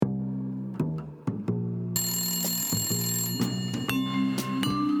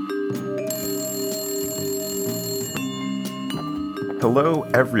Hello,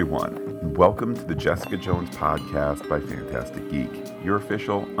 everyone, and welcome to the Jessica Jones podcast by Fantastic Geek, your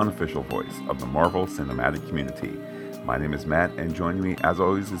official, unofficial voice of the Marvel cinematic community. My name is Matt, and joining me, as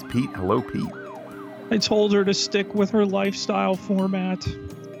always, is Pete. Hello, Pete. I told her to stick with her lifestyle format.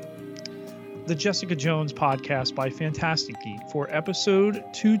 The Jessica Jones podcast by Fantastic Geek for episode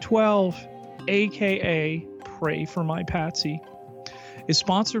 212, aka Pray for My Patsy, is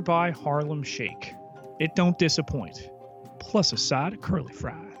sponsored by Harlem Shake. It don't disappoint. Plus a side of curly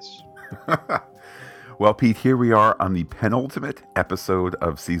fries. Well, Pete, here we are on the penultimate episode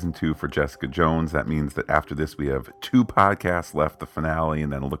of season 2 for Jessica Jones. That means that after this, we have 2 podcasts left, the finale,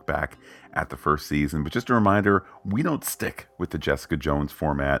 and then a look back at the first season. But just a reminder, we don't stick with the Jessica Jones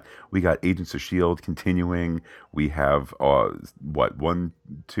format. We got Agents of S.H.I.E.L.D. continuing. We have,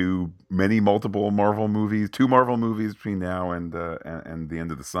 multiple Marvel movies, 2 Marvel movies between now and the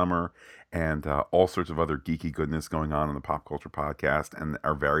end of the summer. And all sorts of other geeky goodness going on the Pop Culture Podcast and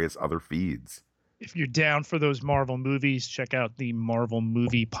our various other feeds. If you're down for those Marvel movies, check out the Marvel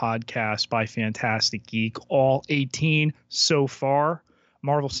Movie Podcast by Fantastic Geek. All 18 so far.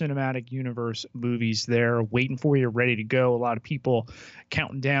 Marvel Cinematic Universe movies there waiting for you, ready to go. A lot of people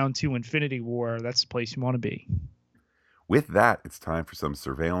counting down to Infinity War. That's the place you want to be. With that, it's time for some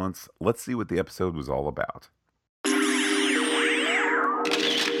surveillance. Let's see what the episode was all about.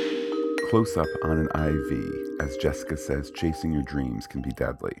 Close up on an IV, as Jessica says, chasing your dreams can be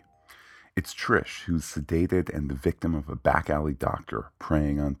deadly. It's Trish who's sedated and the victim of a back alley doctor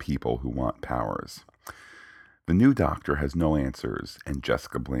preying on people who want powers. The new doctor has no answers, and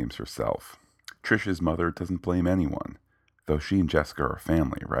Jessica blames herself. Trish's mother doesn't blame anyone, though she and Jessica are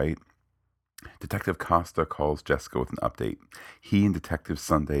family, right? Detective Costa calls Jessica with an update. He and Detective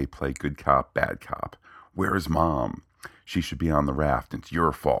Sunday play good cop, bad cop. Where's Mom? She should be on the raft, and it's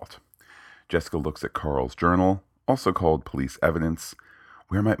your fault. Jessica looks at Carl's journal, also called police evidence.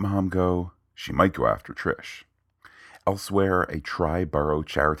 Where might Mom go? She might go after Trish. Elsewhere, a Tri-Borough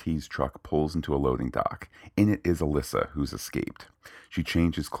Charities truck pulls into a loading dock. In it is Alyssa, who's escaped. She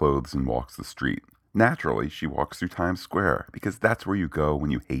changes clothes and walks the street. Naturally, she walks through Times Square, because that's where you go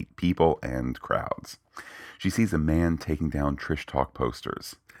when you hate people and crowds. She sees a man taking down Trish Talk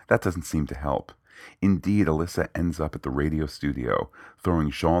posters. That doesn't seem to help. Indeed, Alyssa ends up at the radio studio, throwing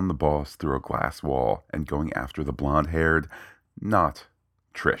Sean the boss through a glass wall and going after the blonde-haired, not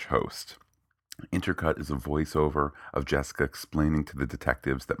Trish host. Intercut is a voiceover of Jessica explaining to the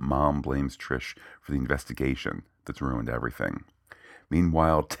detectives that Mom blames Trish for the investigation that's ruined everything.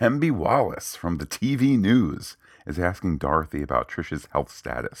 Meanwhile, Temby Wallace from the TV News is asking Dorothy about Trish's health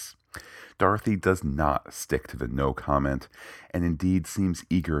status. Dorothy does not stick to the no comment, and indeed seems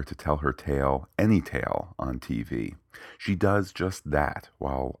eager to tell her tale, any tale, on TV. She does just that,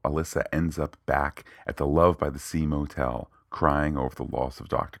 while Alyssa ends up back at the Love by the Sea motel, crying over the loss of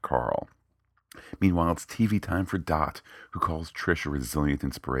Dr. Carl. Meanwhile, it's TV time for Dot, who calls Trish a resilient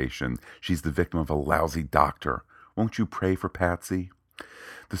inspiration. She's the victim of a lousy doctor. Won't you pray for Patsy?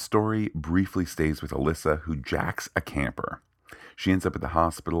 The story briefly stays with Alyssa, who jacks a camper. She ends up at the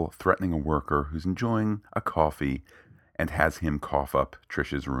hospital, threatening a worker who's enjoying a coffee and has him cough up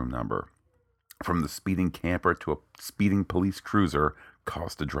Trish's room number. From the speeding camper to a speeding police cruiser,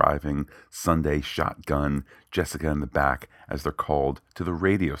 Costa driving, Sunday shotgun, Jessica in the back as they're called to the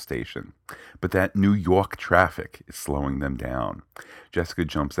radio station. But that New York traffic is slowing them down. Jessica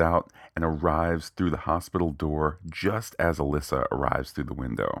jumps out and arrives through the hospital door just as Alyssa arrives through the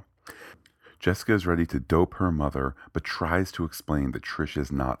window. Jessica is ready to dope her mother, but tries to explain that Trish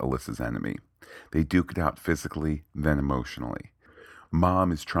is not Alyssa's enemy. They duke it out physically, then emotionally.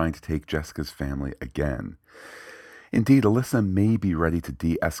 Mom is trying to take Jessica's family again. Indeed, Alyssa may be ready to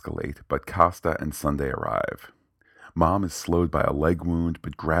de-escalate, but Costa and Sunday arrive. Mom is slowed by a leg wound,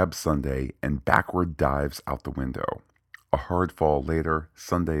 but grabs Sunday and backward dives out the window. A hard fall later,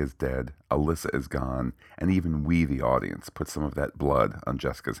 Sunday is dead, Alyssa is gone, and even we, the audience, put some of that blood on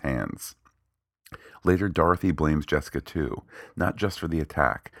Jessica's hands. Later, Dorothy blames Jessica too, not just for the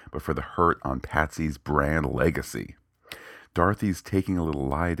attack, but for the hurt on Patsy's brand legacy. Dorothy's taking a little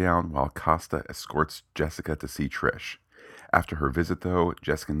lie down while Costa escorts Jessica to see Trish. After her visit, though,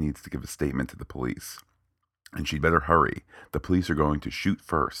 Jessica needs to give a statement to the police. And she'd better hurry. The police are going to shoot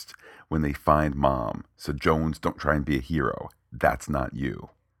first when they find Mom. So Jones, don't try and be a hero. That's not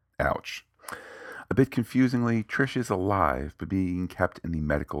you. Ouch. A bit confusingly, Trish is alive, but being kept in the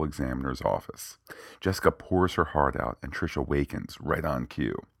medical examiner's office. Jessica pours her heart out, and Trish awakens right on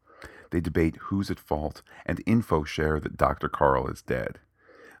cue. They debate who's at fault, and info share that Dr. Carl is dead.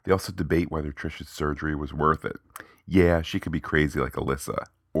 They also debate whether Trish's surgery was worth it. Yeah, she could be crazy like Alyssa,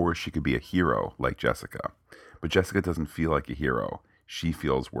 or she could be a hero like Jessica. But Jessica doesn't feel like a hero. She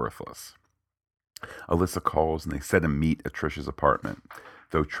feels worthless. Alyssa calls and they set a meet at Trish's apartment,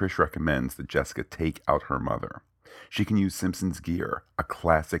 though Trish recommends that Jessica take out her mother. She can use Simpson's gear, a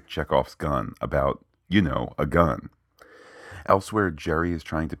classic Chekhov's gun about, a gun. Elsewhere, Jerry is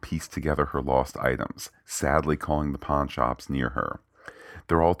trying to piece together her lost items, sadly calling the pawn shops near her.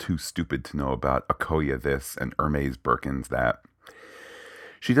 They're all too stupid to know about Akoya this and Hermes Birkins that.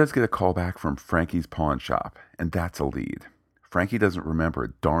 She does get a call back from Frankie's pawn shop, and that's a lead. Frankie doesn't remember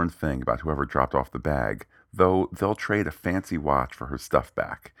a darn thing about whoever dropped off the bag, though they'll trade a fancy watch for her stuff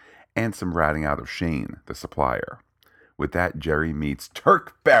back, and some ratting out of Shane, the supplier. With that, Jerry meets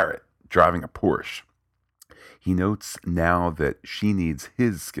Turk Barrett, driving a Porsche. He notes now that she needs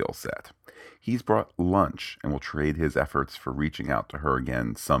his skill set. He's brought lunch and will trade his efforts for reaching out to her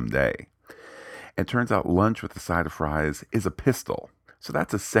again someday. It turns out lunch with a side of fries is a pistol, so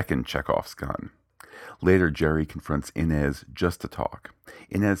that's a second Chekhov's gun. Later, Jerry confronts Inez just to talk.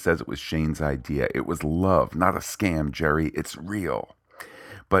 Inez says it was Shane's idea. It was love, not a scam, Jerry. It's real.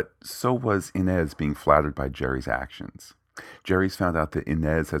 But so was Inez being flattered by Jerry's actions. Jerry's found out that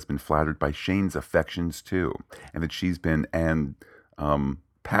Inez has been flattered by Shane's affections too, and that she's been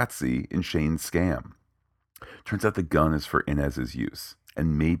Patsy in Shane's scam. Turns out the gun is for Inez's use,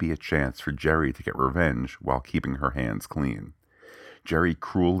 and maybe a chance for Jerry to get revenge while keeping her hands clean. Jerry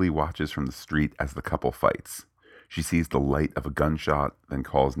cruelly watches from the street as the couple fights. She sees the light of a gunshot, then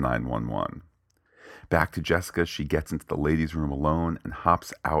calls 911. Back to Jessica, she gets into the ladies' room alone and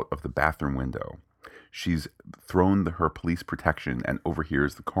hops out of the bathroom window. She's thrown her police protection and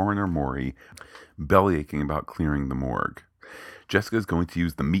overhears the coroner Maury bellyaching about clearing the morgue. Jessica's going to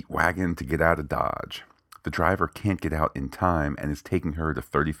use the meat wagon to get out of Dodge. The driver can't get out in time and is taking her to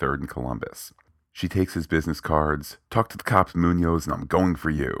 33rd and Columbus. She takes his business cards. Talk to the cops, Munoz, and I'm going for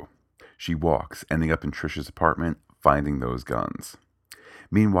you. She walks, ending up in Trish's apartment, finding those guns.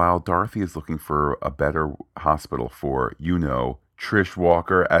 Meanwhile, Dorothy is looking for a better hospital for, Trish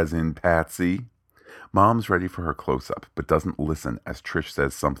Walker, as in Patsy. Mom's ready for her close-up, but doesn't listen as Trish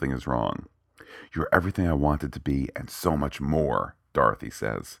says something is wrong. You're everything I wanted to be, and so much more, Dorothy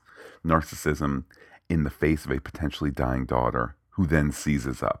says. Narcissism in the face of a potentially dying daughter, who then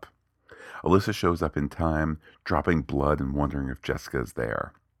seizes up. Alyssa shows up in time, dropping blood and wondering if Jessica is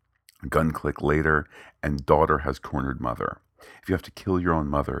there. Gun click later, and daughter has cornered mother. If you have to kill your own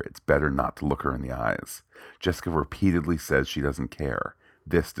mother, it's better not to look her in the eyes. Jessica repeatedly says she doesn't care.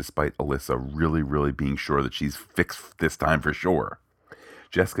 This despite Alyssa really being sure that she's fixed this time for sure.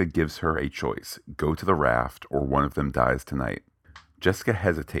 Jessica gives her a choice. Go to the raft or one of them dies tonight. Jessica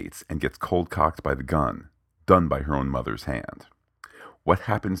hesitates and gets cold-cocked by the gun, done by her own mother's hand. What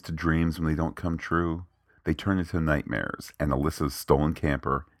happens to dreams when they don't come true? They turn into nightmares, and Alyssa's stolen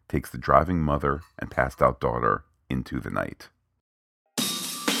camper takes the driving mother and passed out daughter into the night.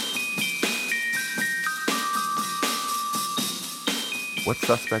 What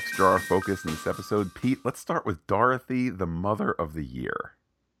suspects draw our focus in this episode? Pete, let's start with Dorothy, the mother of the year.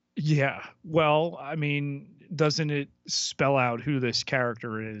 Yeah. Well, I mean, doesn't it spell out who this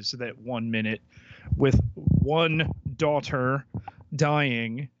character is that 1 minute with one daughter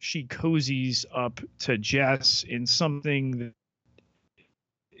dying, she cozies up to Jess in something that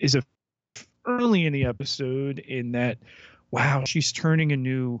is early in the episode in that, wow, she's turning a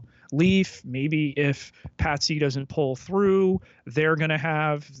new leaf. Maybe if Patsy doesn't pull through, they're going to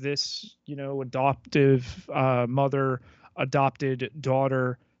have this, adoptive mother, adopted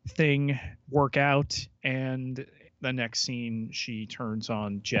daughter thing work out. And the next scene, she turns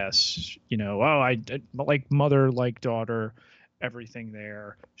on Jess, I like mother, like daughter, everything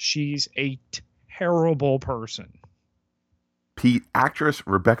there. She's a terrible person. Pete, actress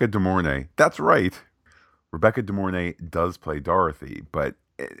Rebecca De Mornay. That's right. Rebecca De Mornay does play Dorothy, but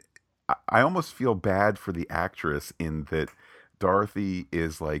I almost feel bad for the actress in that Dorothy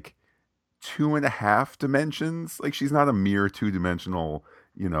is like 2.5 dimensions. Like she's not a mere 2-dimensional,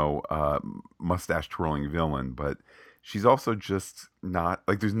 mustache twirling villain, but she's also just not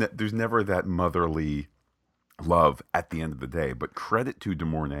like there's never that motherly love at the end of the day. But credit to De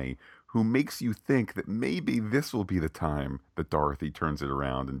Mornay, who makes you think that maybe this will be the time that Dorothy turns it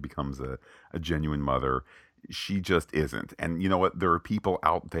around and becomes a genuine mother. She just isn't. And you know what? There are people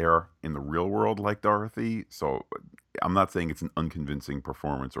out there in the real world like Dorothy. So I'm not saying it's an unconvincing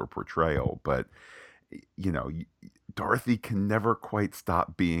performance or portrayal, but Dorothy can never quite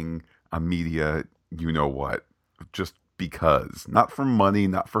stop being a media, just because. Not for money,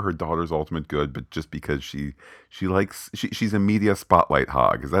 not for her daughter's ultimate good, but just because she's a media spotlight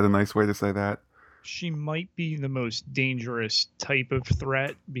hog. Is that a nice way to say that? She might be the most dangerous type of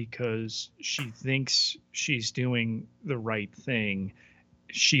threat because she thinks she's doing the right thing.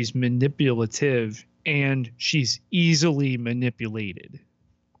 she's manipulative and she's easily manipulated.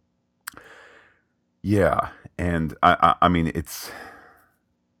 Yeah, and I mean, it's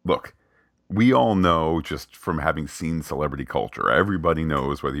look. We all know just from having seen celebrity culture. Everybody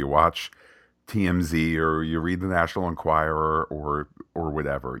knows whether you watch TMZ or you read the National Enquirer or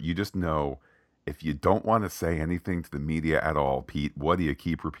whatever. You just know if you don't want to say anything to the media at all, Pete, what do you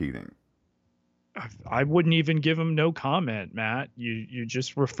keep repeating? I wouldn't even give them no comment, Matt. You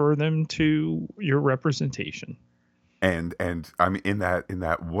just refer them to your representation. And I mean in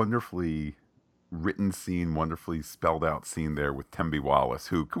that wonderfully written scene, wonderfully spelled out scene there with Tembi Wallace,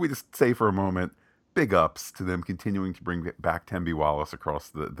 who, could we just say for a moment, big ups to them continuing to bring back Tembi Wallace across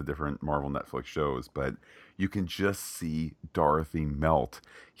the different Marvel Netflix shows. But you can just see Dorothy melt.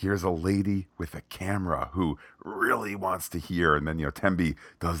 Here's a lady with a camera who really wants to hear, and then, Tembi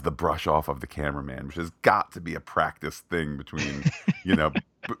does the brush off of the cameraman, which has got to be a practice thing between,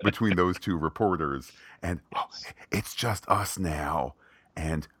 between those two reporters. And Yes. it's just us now,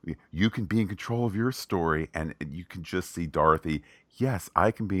 and you can be in control of your story, and you can just see Dorothy. Yes,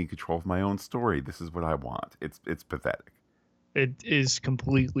 I can be in control of my own story. This is what I want. It's pathetic. It is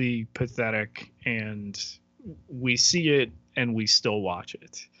completely pathetic, and we see it and we still watch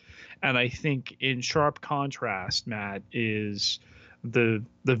it. And I think in sharp contrast, Matt, is the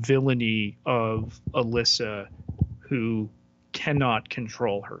villainy of Alyssa, who cannot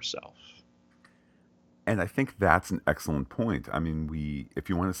control herself. And I think that's an excellent point. I mean, if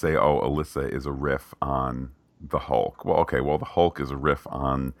you want to say, oh, Alyssa is a riff on the Hulk, well, okay, well, the Hulk is a riff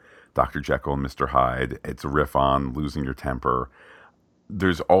on Dr. Jekyll and Mr. Hyde. It's a riff on losing your temper.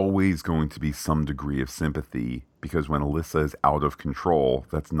 There's always going to be some degree of sympathy, because when Alyssa is out of control,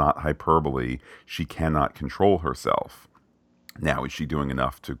 that's not hyperbole. She cannot control herself. Now, is she doing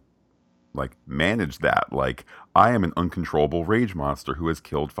enough to manage that? Like, I am an uncontrollable rage monster who has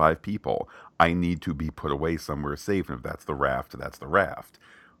killed 5 people. I need to be put away somewhere safe, and if that's the raft, that's the raft.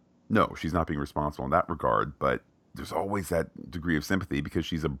 No, she's not being responsible in that regard, but there's always that degree of sympathy because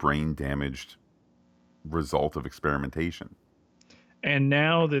she's a brain damaged result of experimentation. And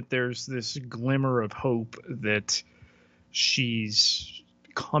now that there's this glimmer of hope that she's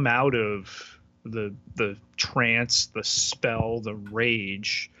come out of the trance, the spell, the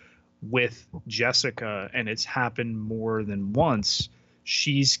rage with Jessica, and it's happened more than once,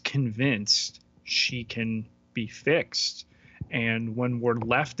 she's convinced she can be fixed. And when we're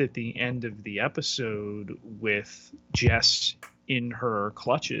left at the end of the episode with Jess in her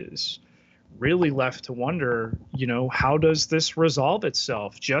clutches, really left to wonder, how does this resolve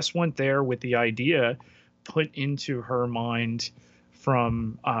itself? Jess went there with the idea put into her mind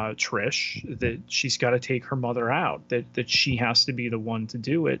from Trish that she's got to take her mother out, that she has to be the one to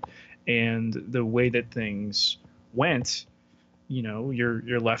do it. And the way that things went,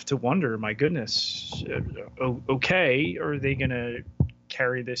 you're left to wonder, my goodness, okay, are they going to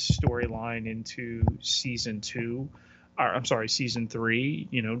carry this storyline into season 2? I'm sorry, season 3?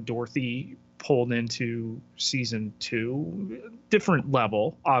 Dorothy pulled into season 2, different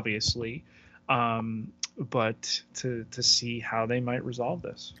level, obviously, but to see how they might resolve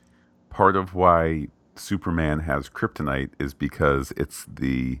this. Part of why Superman has kryptonite is because it's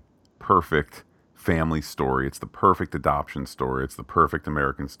the perfect family story. It's the perfect adoption story. It's the perfect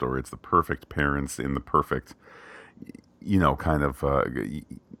American story. It's the perfect parents in the perfect, kind of,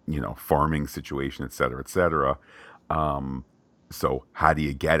 farming situation, et cetera, et cetera. So how do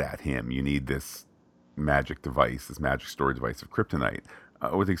you get at him? You need this magic device, this magic story device of kryptonite.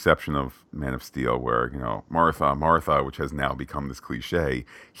 With the exception of Man of Steel, where Martha, Martha, which has now become this cliche.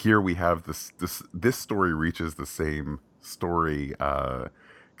 Here we have this story reaches the same story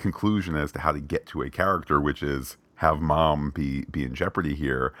conclusion as to how to get to a character, which is have mom be in jeopardy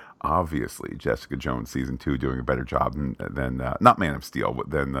here. Obviously, Jessica Jones season 2 doing a better job than not Man of Steel, but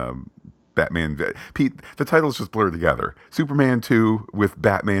than Batman. Pete, the titles just blur together. Superman 2 with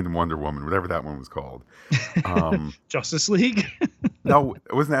Batman and Wonder Woman, whatever that one was called. Justice League. No,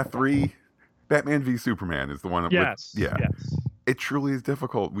 wasn't that 3? Batman v Superman is the one. Yes. Yeah. Yes. It truly is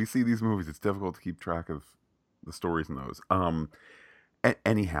difficult. We see these movies; it's difficult to keep track of the stories in those.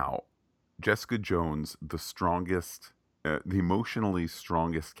 Anyhow, Jessica Jones, the strongest, the emotionally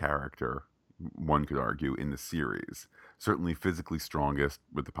strongest character, one could argue, in the series. Certainly physically strongest,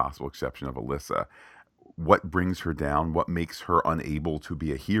 with the possible exception of Alyssa. What brings her down? What makes her unable to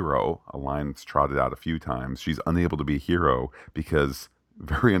be a hero? A line that's trotted out a few times. She's unable to be a hero because,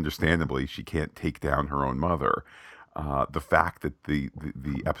 very understandably, she can't take down her own mother. The fact that the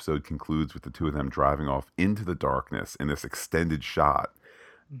episode concludes with the two of them driving off into the darkness in this extended shot,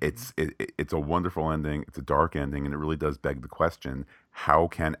 Mhm. It's a wonderful ending. It's a dark ending, and it really does beg the question: how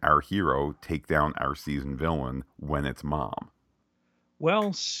can our hero take down our season villain when it's mom?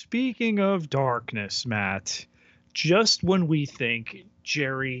 Well, speaking of darkness, Matt, just when we think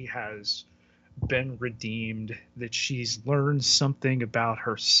Jerry has been redeemed, that she's learned something about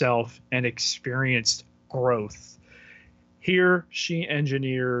herself and experienced growth, here she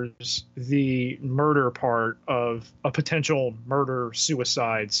engineers the murder part of a potential murder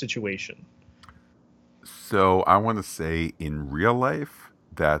suicide situation. So I want to say, in real life,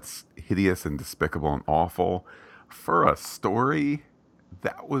 that's hideous and despicable and awful. For a story,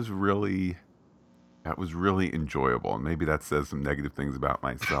 that was really that was really enjoyable, and maybe that says some negative things about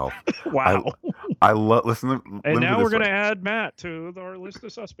myself. I Wow. I love listen. And Let me put it now we're this going way. to add Matt to our list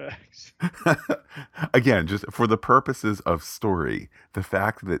of suspects. Again, just for the purposes of story, the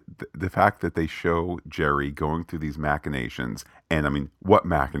fact that they show Jerry going through these machinations, and I mean, what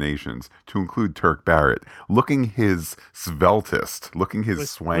machinations, to include Turk Barrett, looking his sveltest, looking his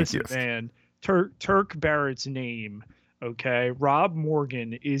Listen, swankiest. man, Turk Barrett's name, okay? Rob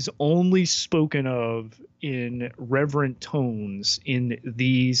Morgan is only spoken of in reverent tones in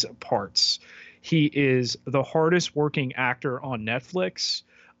these parts. He is the hardest working actor on Netflix.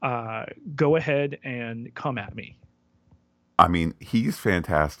 Go ahead and come at me. I mean, he's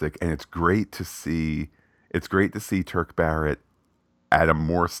fantastic, and it's great to see. It's great to see Turk Barrett at a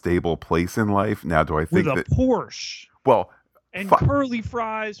more stable place in life. Now, do I With think a that? Porsche Well, and curly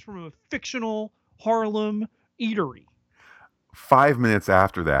fries from a fictional Harlem eatery. 5 minutes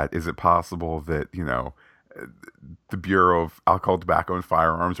after that, is it possible that, the Bureau of Alcohol, Tobacco, and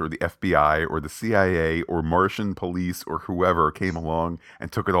Firearms, or the FBI, or the CIA, or Martian police, or whoever came along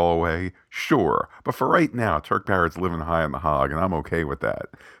and took it all away? Sure. But for right now, Turk Barrett's living high on the hog, and I'm okay with that.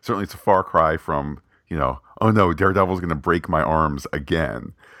 Certainly, it's a far cry from, oh no, Daredevil's going to break my arms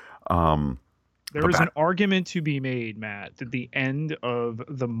again. Um, There but is an back, argument to be made, Matt, that the end of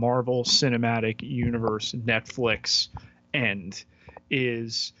the Marvel Cinematic Universe Netflix end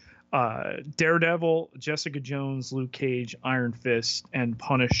is Daredevil, Jessica Jones, Luke Cage, Iron Fist, and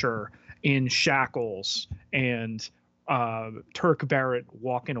Punisher in shackles, and Turk Barrett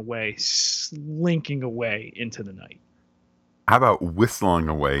walking away, slinking away into the night. how about whistling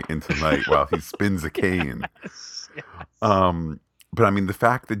away into night while he spins a cane? Yes, yes. Um, but I mean, the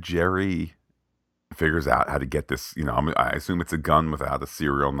fact that Jerry figures out how to get this, I assume it's a gun without a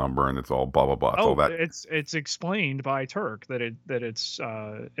serial number, and it's all blah blah blah. It's all Oh, that. it's explained by Turk that it's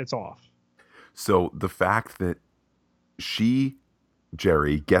off. So the fact that she,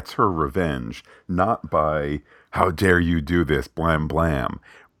 Jerry, gets her revenge not by "how dare you do this," blam blam,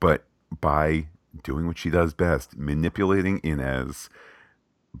 but by doing what she does best, manipulating Inez,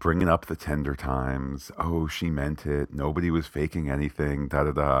 bringing up the tender times. Oh, she meant it. Nobody was faking anything. Da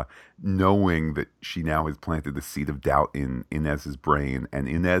da da. Knowing that she now has planted the seed of doubt in Inez's brain, and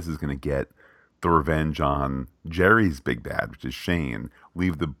Inez is going to get the revenge on Jerry's big bad, which is Shane.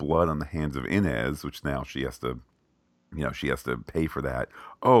 Leave the blood on the hands of Inez, which now she has to. She has to pay for that.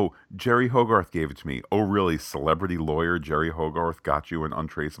 Oh, Jerry Hogarth gave it to me. Oh, really? Celebrity lawyer Jerry Hogarth got you an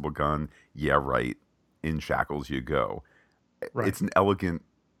untraceable gun? Yeah, right. In shackles you go. Right. It's an elegant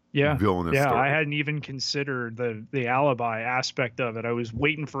Yeah. villainous Yeah, I story. hadn't even considered the alibi aspect of it. I was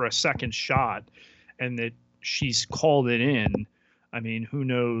waiting for a second shot and that she's called it in. I mean, who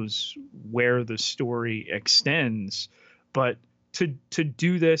knows where the story extends, but to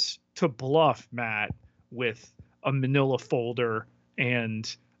do this, to bluff Matt with a manila folder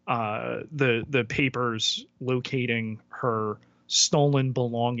and the papers locating her stolen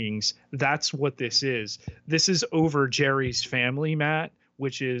belongings, that's what this is. This is over Jerry's family, Matt,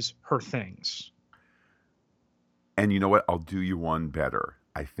 which is her things. And you know what? I'll do you one better.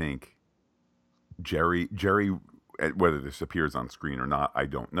 I think Jerry, whether this appears on screen or not, I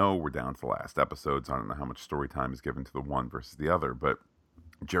don't know. We're down to the last episodes. I don't know how much story time is given to the one versus the other, but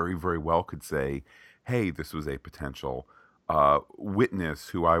Jerry very well could say, hey, this was a potential witness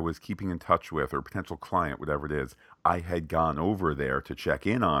who I was keeping in touch with, or potential client, whatever it is. I had gone over there to check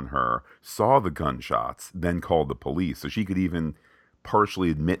in on her, saw the gunshots, then called the police. So she could even partially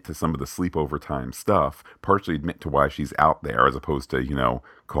admit to some of the sleepover time stuff, partially admit to why she's out there, as opposed to,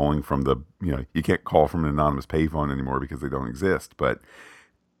 calling from you can't call from an anonymous payphone anymore because they don't exist. But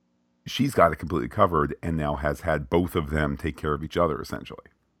she's got it completely covered, and now has had both of them take care of each other, essentially.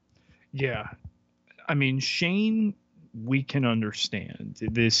 Yeah. I mean, Shane, we can understand.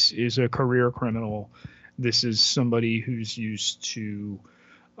 This is a career criminal. This is somebody who's used to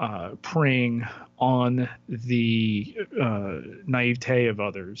preying on the naivete of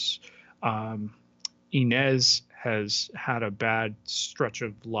others. Um, Inez has had a bad stretch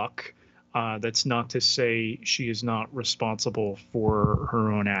of luck. That's not to say she is not responsible for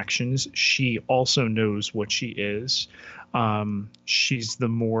her own actions. She also knows what she is. She's the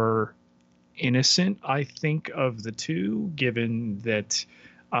more innocent, I think, of the two, given that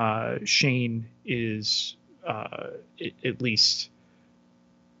Shane is at least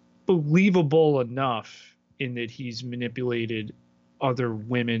believable enough in that he's manipulated other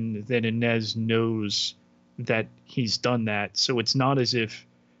women that Inez knows that he's done that. So it's not as if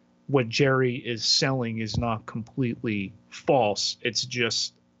what Jerry is selling is not completely false. It's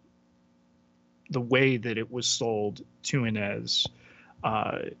just the way that it was sold to Inez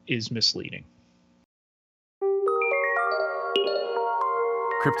is misleading.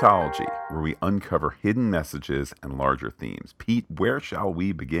 Cryptology, where we uncover hidden messages and larger themes. Pete, where shall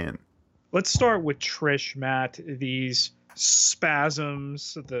we begin? Let's start with Trish, Matt. These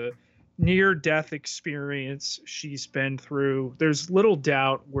spasms, the near death experience she's been through. There's little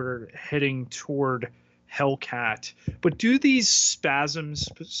doubt we're heading toward Hellcat. But do these spasms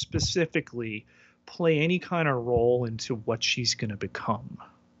specifically play any kind of role into what she's going to become?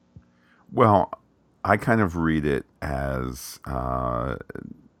 Well, I kind of read it as, as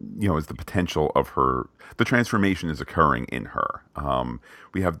the potential of her. The transformation is occurring in her.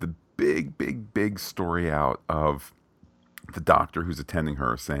 We have the big story out of the doctor who's attending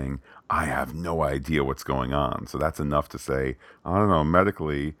her saying, I have no idea what's going on. So that's enough to say, I don't know,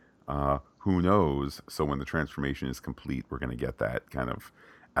 medically, who knows? So when the transformation is complete, we're going to get that kind of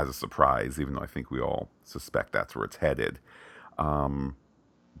as a surprise, even though I think we all suspect that's where it's headed.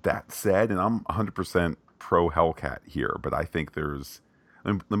 That said, and I'm 100% pro Hellcat here, but I think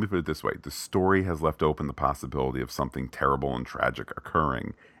let me put it this way. The story has left open the possibility of something terrible and tragic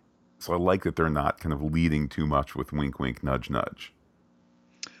occurring. So I like that they're not kind of leading too much with wink, wink, nudge, nudge.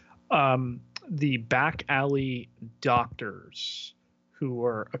 The back alley doctors who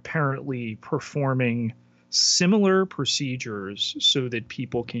are apparently performing similar procedures so that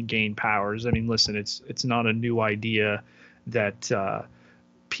people can gain powers. I mean, listen, it's not a new idea that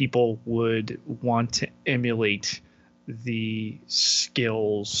people would want to emulate the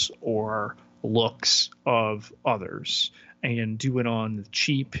skills or looks of others and do it on the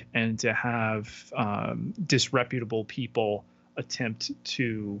cheap, and to have disreputable people attempt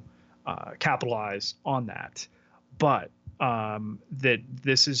to capitalize on that. But that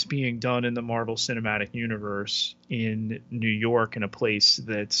this is being done in the Marvel Cinematic Universe in New York, in a place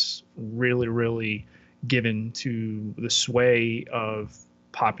that's really, really given to the sway of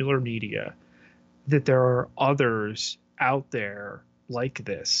popular media, that there are others out there like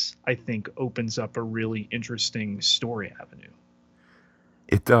this, I think opens up a really interesting story avenue.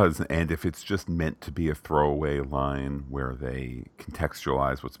 It does, and if it's just meant to be a throwaway line where they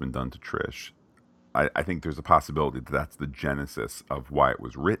contextualize what's been done to Trish, I think there's a possibility that that's the genesis of why it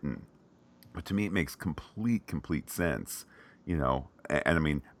was written. But to me, it makes complete sense, And I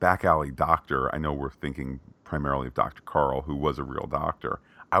mean, back alley doctor, I know we're thinking primarily of Dr. Carl, who was a real doctor.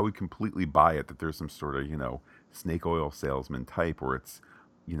 I would completely buy it that there's some sort of, snake oil salesman type where it's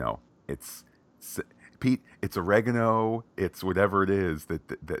Pete, it's oregano, it's whatever it is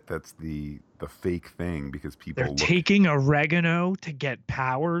that's the fake thing because people They're taking oregano to get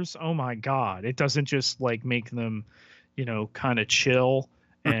powers. Oh my God. It doesn't just like make them, kind of chill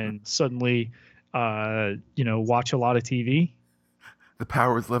and suddenly watch a lot of TV. The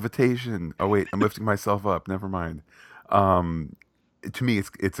power is levitation. Oh wait, I'm lifting myself up. Never mind. To me,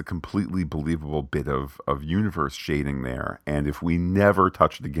 it's a completely believable bit of universe shading there. And if we never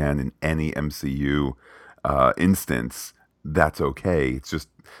touch it again in any MCU instance, that's okay. It's just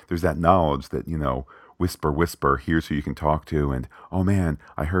there's that knowledge that whisper, whisper. Here's who you can talk to, and oh man,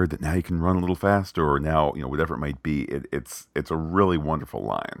 I heard that now you can run a little faster, or now whatever it might be. It's a really wonderful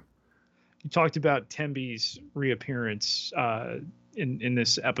line. You talked about Tembi's reappearance in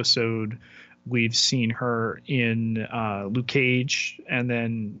this episode. We've seen her in Luke Cage, and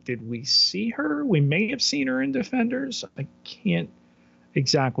then did we see her? We may have seen her in Defenders. I can't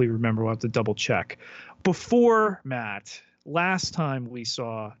exactly remember. We'll have to double check. Before, Matt, last time we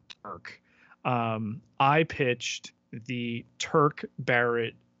saw Turk, I pitched the Turk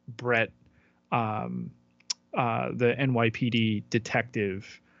Barrett Brett, the NYPD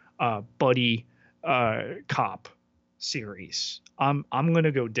detective buddy cop series. I'm going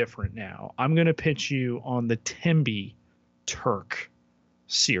to go different now. I'm going to pitch you on the Tembi Turk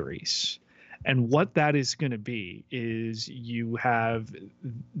series. And what that is going to be is you have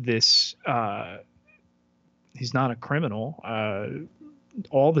this he's not a criminal.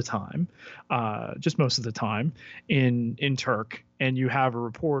 all the time, just most of the time in Turk, and you have a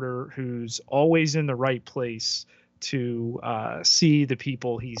reporter who's always in the right place to see the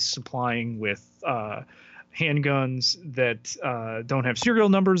people he's supplying with handguns that don't have serial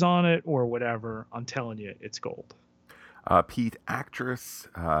numbers on it or whatever. I'm telling you, it's gold. Pete, actress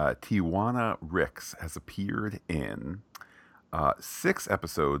Tijuana Ricks has appeared in 6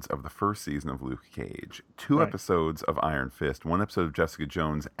 episodes of the first season of Luke Cage, 2 Right. episodes of Iron Fist, 1 episode of Jessica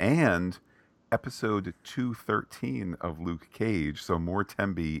Jones, and episode 213 of Luke Cage. So more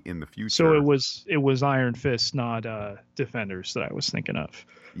Tembi in the future. So it was Iron Fist, not Defenders, that I was thinking of.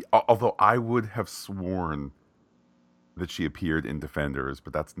 Although I would have sworn that she appeared in Defenders,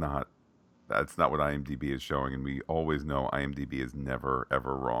 but that's not what IMDb is showing, and we always know IMDb is never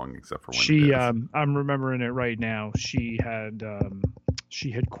ever wrong except for when it is. I'm remembering it right now. She had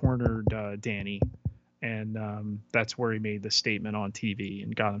cornered Danny, and that's where he made the statement on TV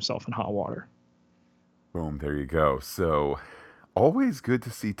and got himself in hot water. Boom, there you go. So always good to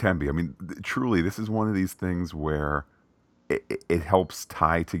see Tembi. I mean, truly, this is one of these things where it helps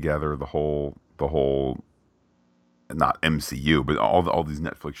tie together the whole not MCU, but all these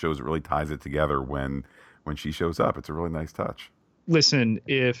Netflix shows. It really ties it together when she shows up. It's a really nice touch. Listen,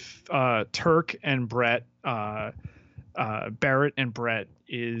 if Turk and Brett, Barrett and Brett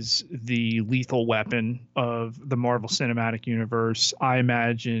is the lethal weapon of the Marvel Cinematic Universe, I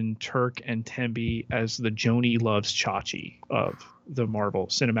imagine Turk and Tembi as the Joni loves Chachi of the Marvel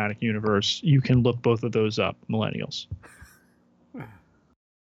Cinematic Universe. You can look both of those up, millennials.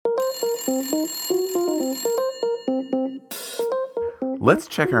 Let's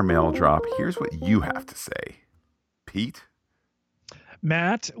check our mail drop. Here's what you have to say, Pete.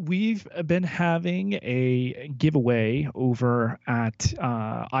 Matt, we've been having a giveaway over at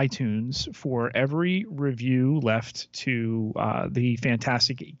iTunes for every review left to the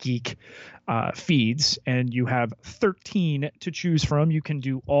Fantastic Geek feeds, and you have 13 to choose from. You can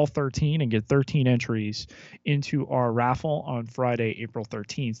do all 13 and get 13 entries into our raffle on Friday, April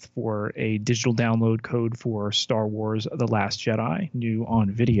 13th for a digital download code for Star Wars The Last Jedi, new on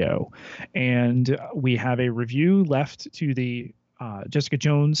video. And we have a review left to the Jessica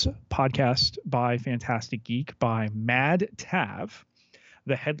Jones podcast by Fantastic Geek by Mad Tav.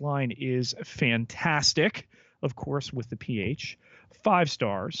 The headline is fantastic, of course, with the PH, 5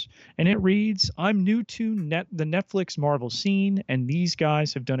 stars. And it reads, I'm new to the Netflix Marvel scene, and these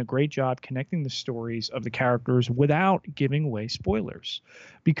guys have done a great job connecting the stories of the characters without giving away spoilers.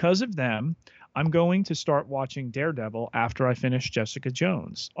 Because of them, I'm going to start watching Daredevil after I finish Jessica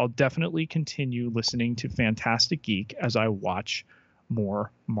Jones. I'll definitely continue listening to Fantastic Geek as I watch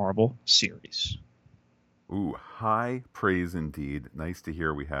more Marvel series. Ooh, high praise indeed. Nice to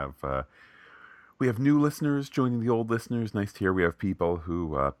hear we have new listeners joining the old listeners. Nice to hear we have people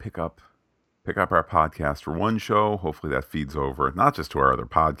who pick up our podcast for one show. Hopefully that feeds over not just to our other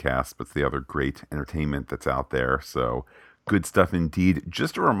podcasts, but to the other great entertainment that's out there. So good stuff indeed.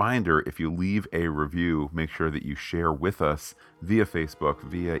 Just a reminder, if you leave a review, make sure that you share with us via Facebook,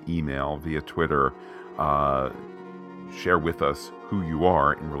 via email, via Twitter. Share with us who you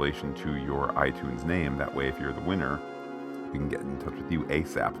are in relation to your iTunes name. That way, if you're the winner, we can get in touch with you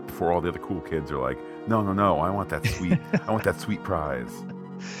ASAP before all the other cool kids are like, no, I want that sweet, I want that sweet prize.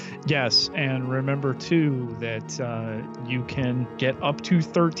 Yes, and remember too that you can get up to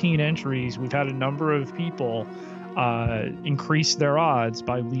 13 entries. We've had a number of people increase their odds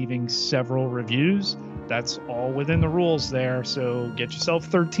by leaving several reviews. That's all within the rules there. So get yourself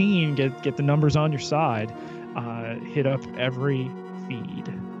 13, get the numbers on your side. Hit up every feed.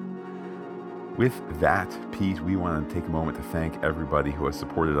 With that, Pete, we want to take a moment to thank everybody who has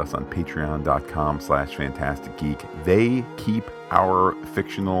supported us on patreon.com/fantasticgeek. They keep our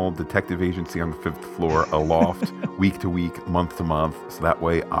fictional detective agency on the 5th floor aloft week to week, month to month, so that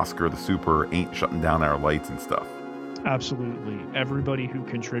way Oscar the Super ain't shutting down our lights and stuff. Absolutely. Everybody who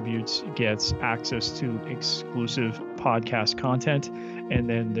contributes gets access to exclusive podcast content. And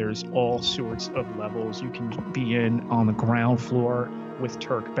then there's all sorts of levels. You can be in on the ground floor with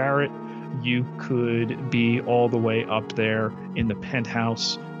Turk Barrett. You could be all the way up there in the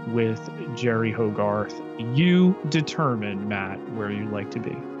penthouse with Jerry Hogarth. You determine, Matt, where you'd like to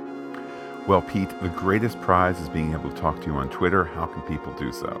be. Well, Pete, the greatest prize is being able to talk to you on Twitter. How can people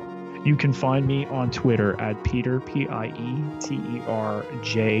do so? You can find me on Twitter at Peter, P-I-E-T-E-R-J,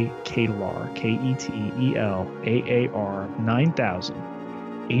 Ketelar, Ketelar,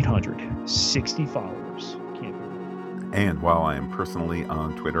 9,860 followers. Can't be wrong. And while I am personally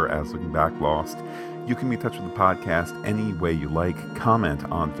on Twitter as Looking Back Lost, you can be in touch with the podcast any way you like. Comment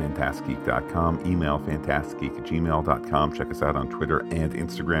on fantasticgeek.com, email fantasticgeek@gmail.com. Check us out on Twitter and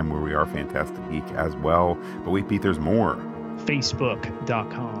Instagram, where we are Fantastic Geek as well. But wait, Pete, there's more.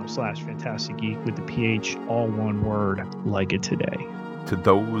 Facebook.com/fantasticgeek with the PH, all one word, like it today. To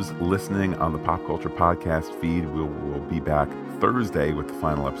those listening on the Pop Culture Podcast feed, we'll be back Thursday with the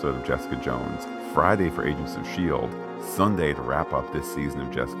final episode of Jessica Jones, Friday for Agents of S.H.I.E.L.D., Sunday to wrap up this season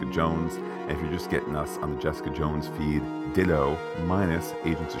of Jessica Jones. And if you're just getting us on the Jessica Jones feed, ditto, minus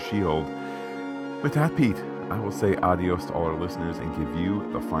Agents of S.H.I.E.L.D. With that, Pete, I will say adios to all our listeners and give you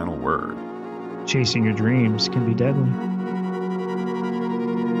the final word. Chasing your dreams can be deadly.